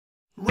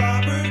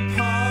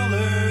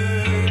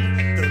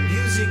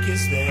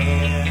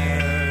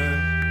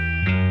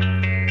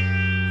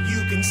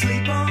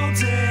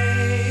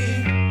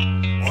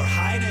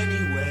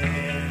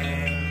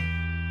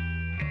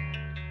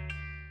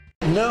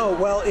Oh,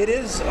 well, it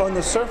is on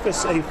the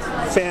surface a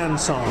fan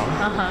song,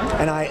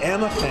 and I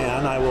am a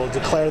fan. I will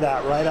declare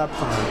that right up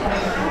front.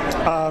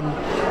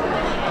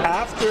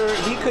 After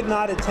he could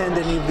not attend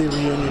any of the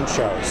reunion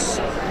shows,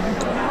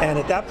 and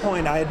at that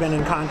point I had been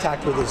in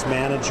contact with his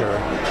manager,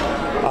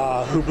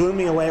 who blew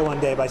me away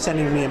one day by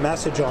sending me a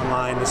message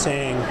online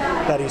saying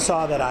that he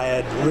saw that I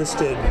had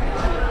listed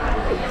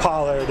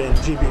Pollard and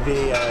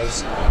GBV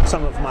as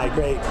some of my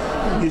great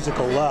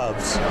musical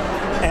loves,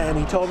 and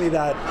he told me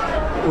that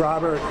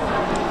Robert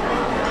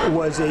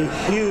was a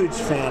huge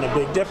fan of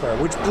Big Dipper,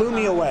 which blew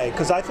me away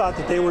because I thought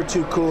that they were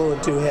too cool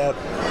and too hip,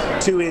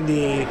 too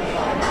indie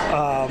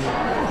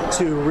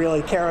to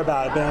really care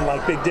about a band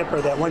like Big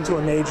Dipper that went to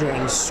a major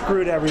and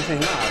screwed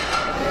everything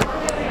up.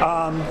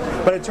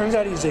 But it turns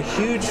out he's a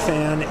huge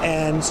fan,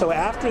 and so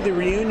after the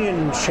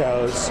reunion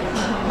shows,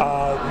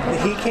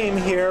 he came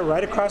here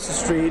right across the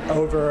street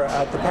over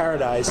at the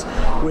Paradise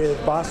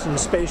with Boston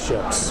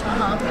Spaceships.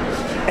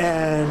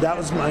 And that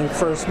was my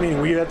first meeting.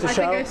 Were you at the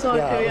show? I think I saw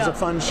it too, it was a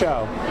fun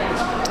show.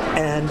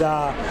 And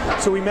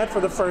so we met for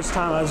the first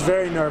time. I was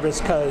very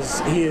nervous because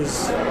he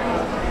is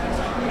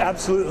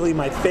absolutely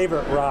my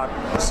favorite rock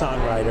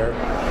songwriter.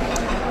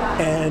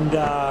 And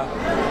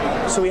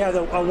so we had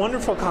a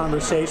wonderful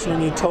conversation,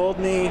 and he told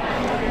me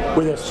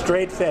with a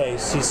straight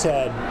face, he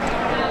said,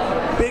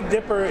 Big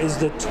Dipper is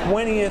the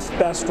 20th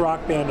best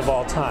rock band of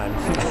all time.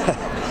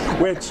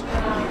 Which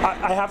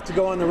I have to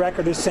go on the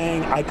record as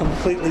saying I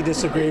completely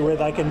disagree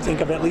with. I can think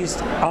of at least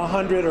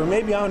 100 or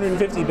maybe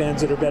 150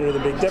 bands that are better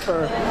than Big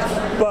Dipper,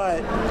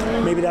 but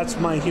maybe that's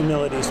my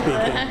humility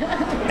speaking.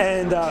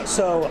 And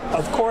so,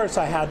 of course,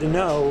 I had to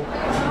know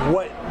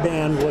what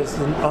band was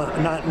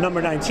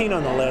number 19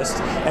 on the list,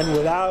 and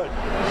without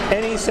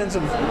any sense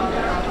of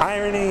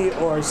irony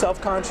or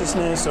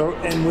self-consciousness,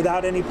 and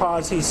without any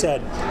pause, he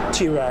said,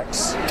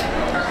 T-Rex.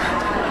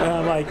 And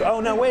I'm like,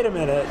 oh, no, wait a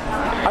minute.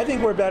 I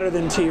think we're better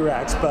than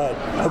T-Rex, but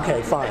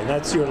okay, fine.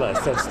 That's your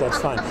list. That's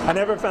fine. I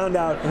never found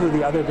out who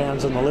the other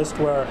bands on the list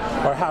were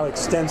or how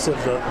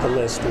extensive the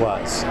list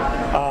was.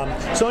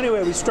 So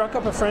anyway, we struck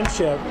up a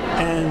friendship,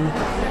 and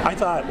I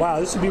thought, wow,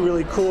 this would be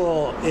really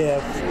cool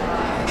if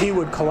he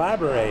would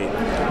collaborate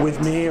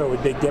with me or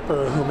with Big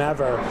Dipper or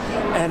whomever.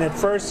 And at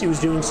first he was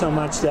doing so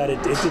much that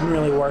it didn't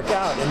really work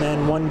out. And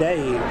then one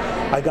day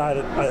I got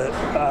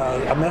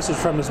a message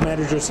from his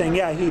manager saying,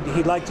 yeah,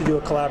 he'd like to do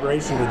a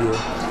collaboration with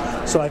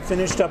you. So I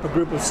finished up a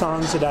group of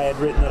songs that I had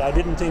written that I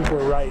didn't think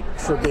were right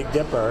for Big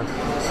Dipper,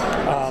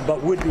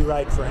 but would be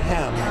right for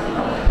him.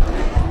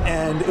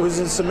 And it was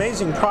this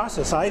amazing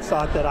process. I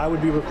thought that I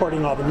would be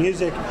recording all the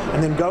music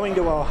and then going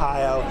to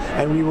Ohio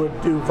and we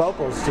would do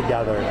vocals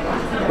together.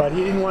 But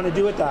he didn't want to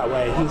do it that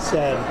way. He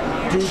said,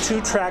 do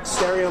 2-track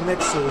stereo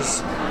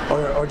mixes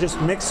or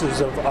just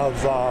mixes of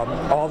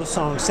all the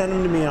songs. Send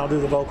them to me and I'll do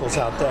the vocals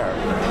out there.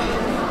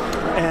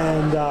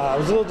 And I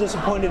was a little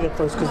disappointed at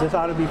first because I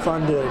thought it'd be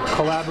fun to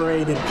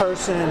collaborate in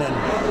person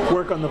and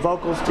work on the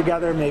vocals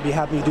together, maybe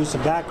have me do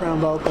some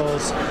background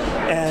vocals,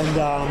 and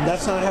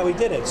that's not how he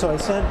did it. So I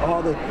sent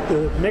all the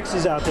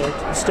mixes out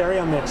there,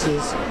 stereo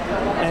mixes,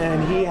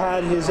 and he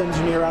had his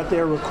engineer out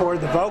there record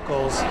the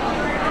vocals,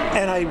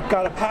 and I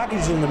got a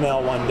package in the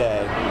mail one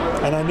day,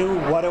 and I knew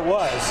what it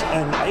was,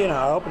 and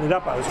I opened it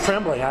up, I was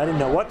trembling, I didn't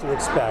know what to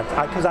expect,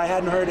 because I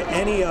hadn't heard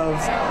any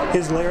of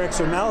his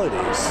lyrics or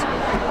melodies.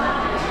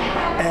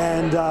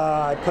 And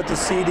I put the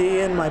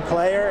CD in my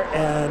player,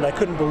 and I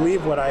couldn't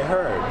believe what I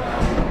heard.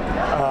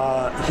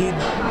 He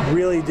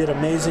really did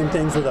amazing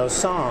things with those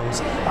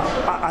songs.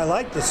 I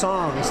liked the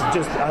songs,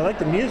 I liked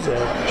the music,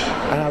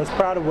 and I was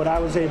proud of what I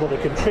was able to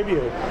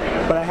contribute,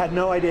 but I had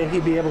no idea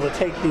he'd be able to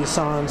take these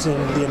songs in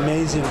the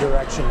amazing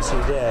directions he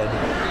did.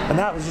 And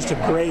that was just a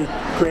great,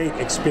 great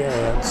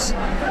experience.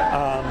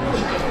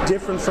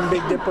 Different from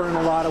Big Dipper in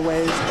a lot of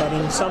ways, but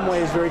in some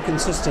ways very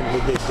consistent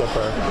with Big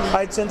Dipper.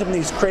 I'd sent him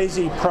these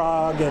crazy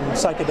prog and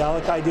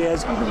psychedelic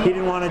ideas. He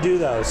didn't want to do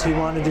those. He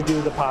wanted to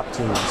do the pop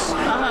tunes,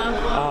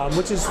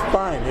 which is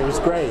fine. It was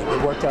great.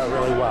 It worked out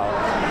really well.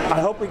 I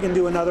hope we can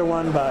do another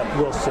one, but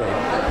we'll see.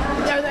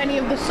 Are there any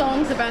of the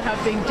songs about how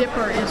Big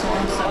Dipper is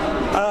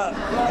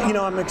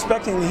awesome? I'm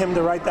expecting him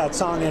to write that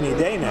song any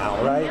day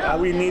now, right?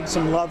 We need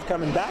some love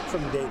coming back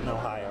from Dayton,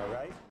 Ohio.